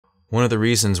One of the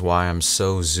reasons why I'm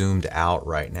so zoomed out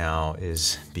right now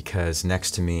is because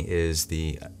next to me is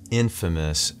the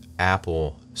infamous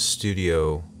Apple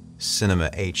Studio Cinema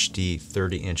HD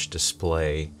 30-inch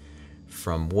display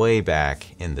from way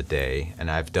back in the day,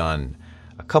 and I've done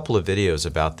a couple of videos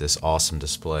about this awesome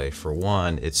display. For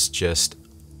one, it's just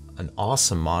an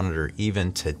awesome monitor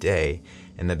even today,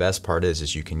 and the best part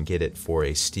is you can get it for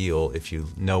a steal if you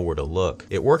know where to look.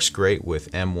 It works great with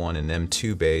M1 and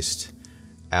M2 based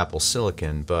Apple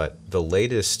Silicon, but the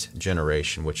latest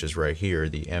generation, which is right here,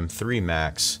 the M3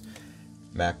 Max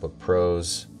MacBook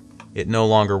Pros, it no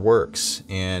longer works.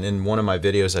 And in one of my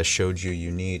videos I showed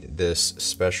you need this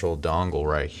special dongle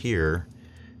right here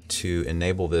to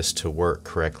enable this to work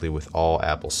correctly with all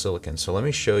Apple Silicon. So let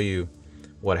me show you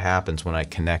what happens when I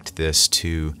connect this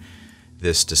to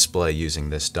this display using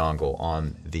this dongle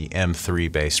on the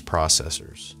M3 based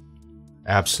processors.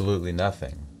 Absolutely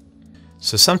nothing.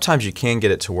 So sometimes you can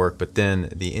get it to work, but then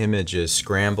the image is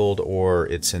scrambled or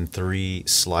it's in 3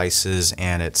 slices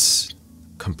and it's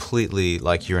completely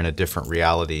like you're in a different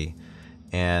reality,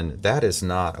 and that is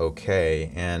not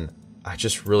okay. And I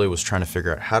just really was trying to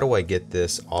figure out, how do I get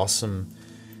this awesome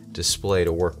display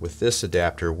to work with this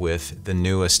adapter with the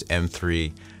newest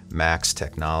M3 Max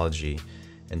technology?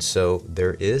 And so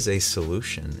there is a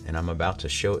solution, and I'm about to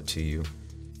show it to you.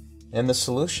 And the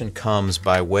solution comes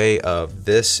by way of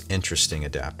this interesting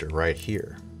adapter right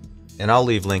here. And I'll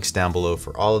leave links down below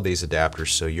for all of these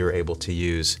adapters so you're able to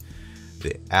use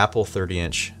the Apple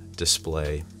 30-inch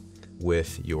display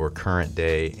with your current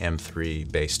day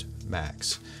M3 based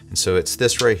Macs. And so it's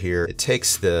this right here. It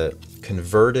takes the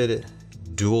converted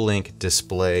dual link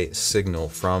display signal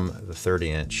from the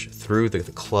 30-inch through the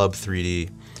Club 3D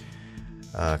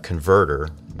converter,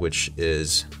 which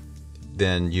is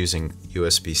then using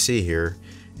USB-C here,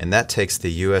 and that takes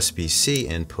the USB-C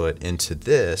input into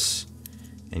this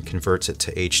and converts it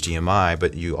to HDMI.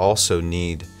 But you also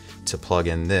need to plug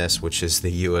in this, which is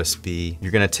the USB.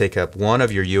 You're going to take up one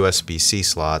of your USB-C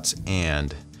slots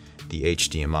and the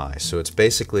HDMI. So it's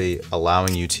basically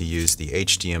allowing you to use the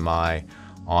HDMI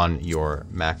on your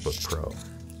MacBook Pro.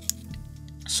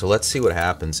 So let's see what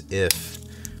happens if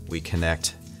we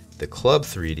connect the Club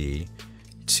 3D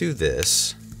to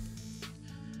this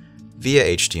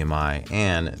via HDMI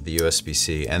and the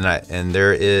USB-C, and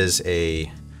there is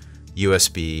a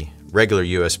regular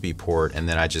USB port, and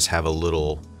then I just have a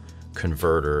little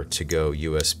converter to go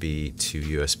USB to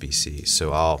USB-C.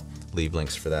 So I'll leave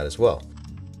links for that as well.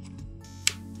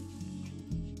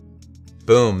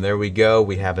 Boom, there we go.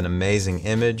 We have an amazing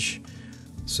image.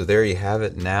 So there you have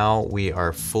it. Now we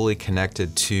are fully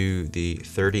connected to the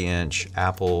 30-inch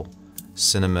Apple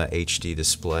Cinema HD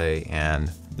display,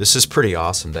 and this is pretty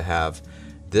awesome to have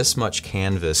this much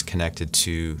canvas connected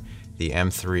to the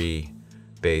M3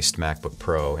 based MacBook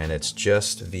Pro, and it's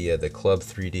just via the Club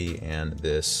 3D and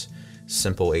this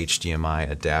simple HDMI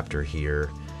adapter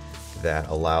here that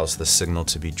allows the signal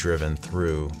to be driven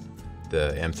through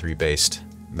the M3 based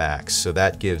Macs. So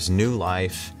that gives new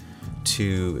life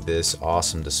to this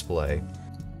awesome display.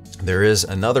 There is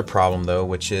another problem though,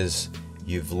 which is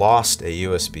you've lost a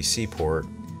USB-C port,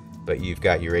 but you've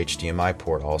got your HDMI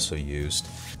port also used.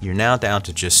 You're now down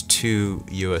to just 2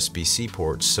 USB-C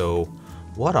ports, so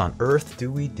what on earth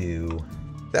do we do?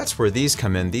 That's where these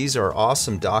come in. These are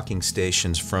awesome docking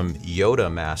stations from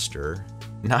Yottamaster,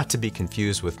 not to be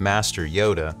confused with Master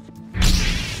Yoda.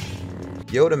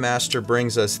 Yottamaster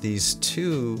brings us these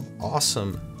 2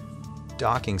 awesome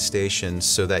docking stations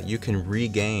so that you can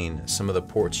regain some of the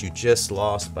ports you just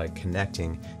lost by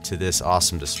connecting to this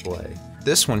awesome display.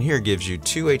 This one here gives you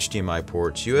 2 HDMI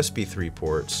ports, USB 3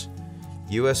 ports,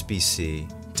 USB-C,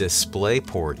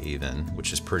 DisplayPort even,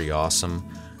 which is pretty awesome,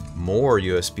 more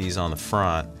USBs on the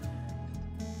front,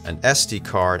 an SD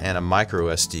card and a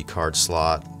micro SD card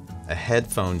slot, a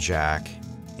headphone jack,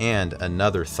 and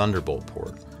another Thunderbolt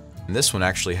port. And this one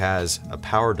actually has a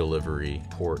power delivery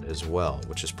port as well,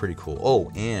 which is pretty cool.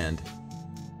 Oh, and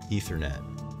Ethernet.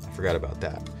 I forgot about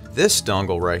that. This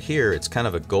dongle right here, it's kind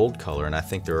of a gold color, and I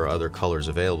think there are other colors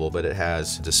available, but it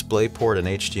has DisplayPort and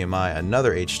HDMI,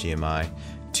 another HDMI,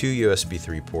 2 USB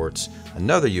 3 ports,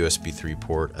 another USB 3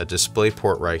 port, a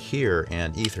DisplayPort right here,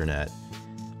 and Ethernet.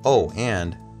 Oh,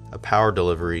 and a power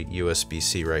delivery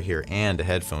USB-C right here, and a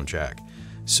headphone jack.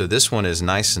 So this one is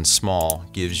nice and small,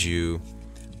 gives you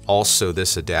also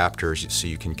this adapter so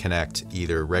you can connect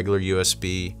either regular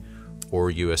USB or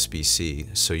USB-C.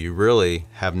 So you really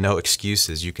have no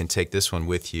excuses. You can take this one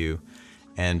with you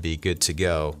and be good to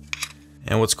go.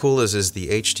 And what's cool is the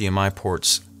HDMI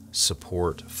ports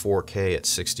support 4K at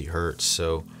 60 Hz.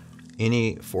 So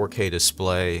any 4K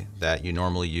display that you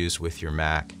normally use with your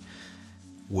Mac,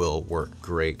 will work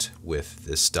great with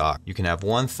this dock. You can have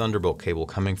one Thunderbolt cable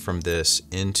coming from this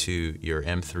into your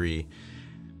M3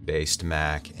 based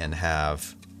Mac and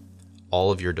have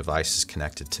all of your devices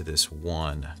connected to this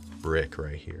one brick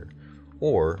right here,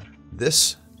 or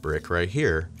this brick right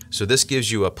here. So this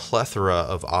gives you a plethora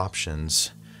of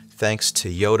options. Thanks to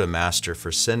Yottamaster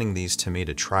for sending these to me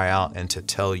to try out and to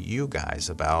tell you guys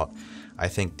about. I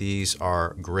think these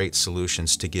are great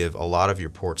solutions to give a lot of your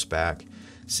ports back,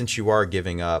 since you are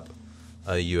giving up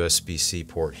a USB-C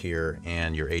port here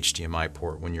and your HDMI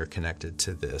port when you're connected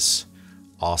to this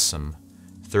awesome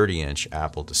 30-inch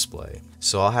Apple display.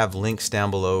 So I'll have links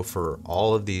down below for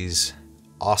all of these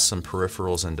awesome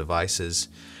peripherals and devices.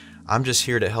 I'm just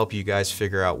here to help you guys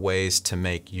figure out ways to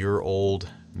make your old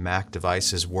Mac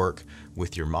devices work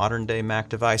with your modern day Mac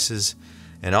devices,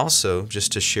 and also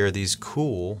just to share these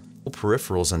cool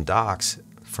peripherals and docks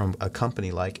from a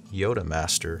company like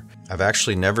Yottamaster. I've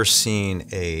actually never seen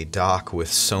a dock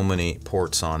with so many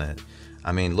ports on it.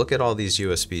 I mean, look at all these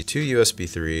USB, 2 USB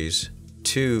 3s,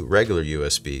 2 regular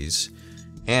USBs,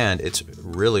 and it's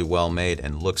really well made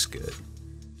and looks good.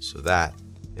 So that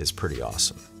is pretty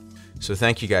awesome. So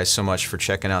thank you guys so much for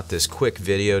checking out this quick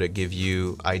video to give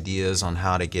you ideas on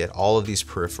how to get all of these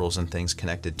peripherals and things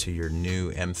connected to your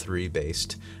new M3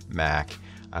 based Mac.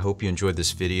 I hope you enjoyed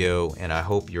this video, and I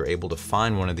hope you're able to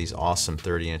find one of these awesome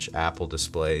 30-inch Apple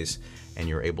displays and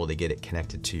you're able to get it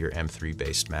connected to your M3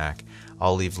 based Mac.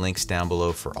 I'll leave links down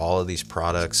below for all of these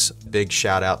products. Big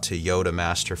shout out to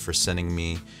Yottamaster for sending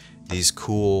me these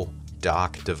cool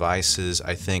dock devices.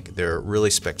 I think they're really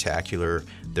spectacular.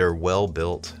 They're well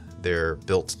built. They're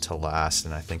built to last,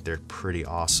 and I think they're pretty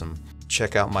awesome.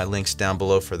 Check out my links down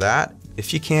below for that.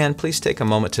 If you can, please take a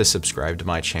moment to subscribe to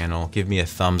my channel. Give me a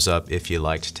thumbs up if you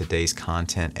liked today's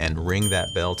content, and ring that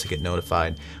bell to get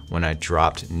notified when I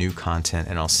dropped new content,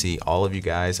 and I'll see all of you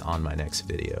guys on my next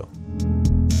video.